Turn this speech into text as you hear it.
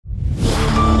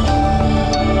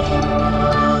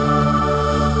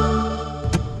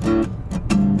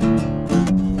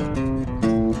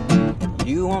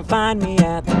find me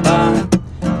at the bar.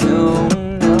 No,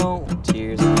 no,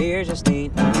 tears and fear just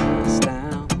ain't my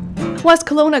style. West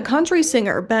Kelowna country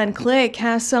singer Ben Klick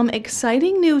has some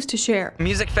exciting news to share.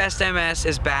 Music Fest M.S.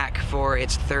 is back for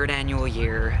its third annual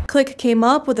year. Klick came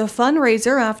up with a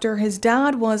fundraiser after his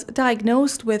dad was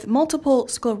diagnosed with multiple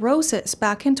sclerosis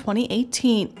back in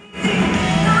 2018.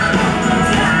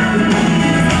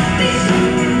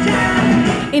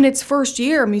 In its first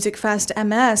year, Music Fest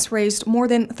M.S. raised more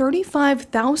than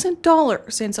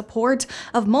 $35,000 in support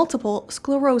of multiple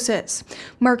sclerosis,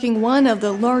 marking one of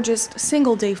the largest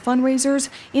single-day fundraisers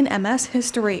in MS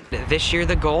history. This year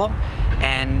the goal,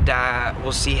 and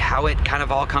we'll see how it kind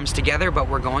of all comes together, but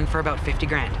we're going for about 50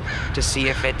 grand to see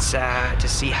if it's to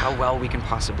see how well we can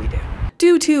possibly do.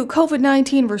 Due to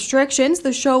COVID-19 restrictions,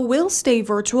 the show will stay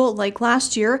virtual like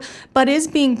last year, but is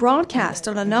being broadcast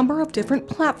on a number of different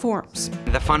platforms.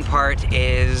 The fun part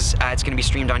is it's going to be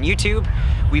streamed on YouTube.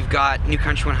 We've got New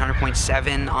Country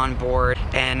 100.7 on board,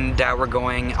 and we're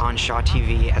going on Shaw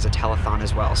TV as a telethon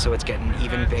as well, so it's getting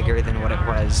even bigger than what it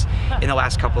was in the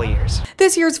last couple of years.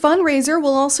 This year's fundraiser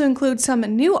will also include some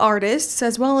new artists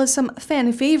as well as some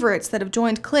fan favorites that have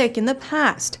joined Klick in the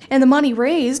past, and the money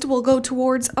raised will go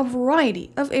towards a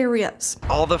variety of areas.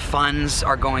 All the funds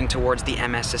are going towards the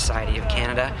MS Society of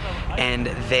Canada, and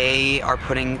they are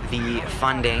putting the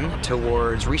funding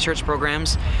towards research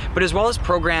programs, but as well as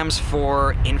programs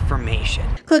for information.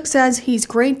 Klick says he's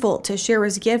grateful to share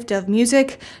his gift of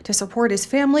music to support his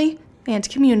family and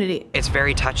community. It's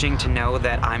very touching to know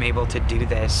that I'm able to do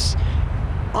this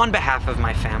on behalf of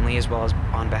my family as well as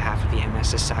on behalf of the MS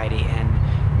Society and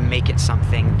make it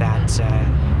something that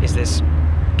is this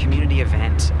community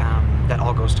event that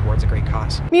all goes towards a great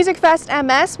cause. Music Fest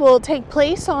MS will take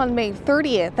place on May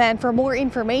 30th, and for more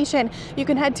information, you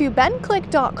can head to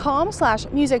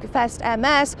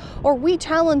benklick.com/musicfestms or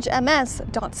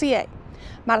wechallengems.ca.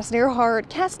 Madison Earhart,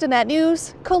 Castanet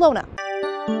News, Kelowna.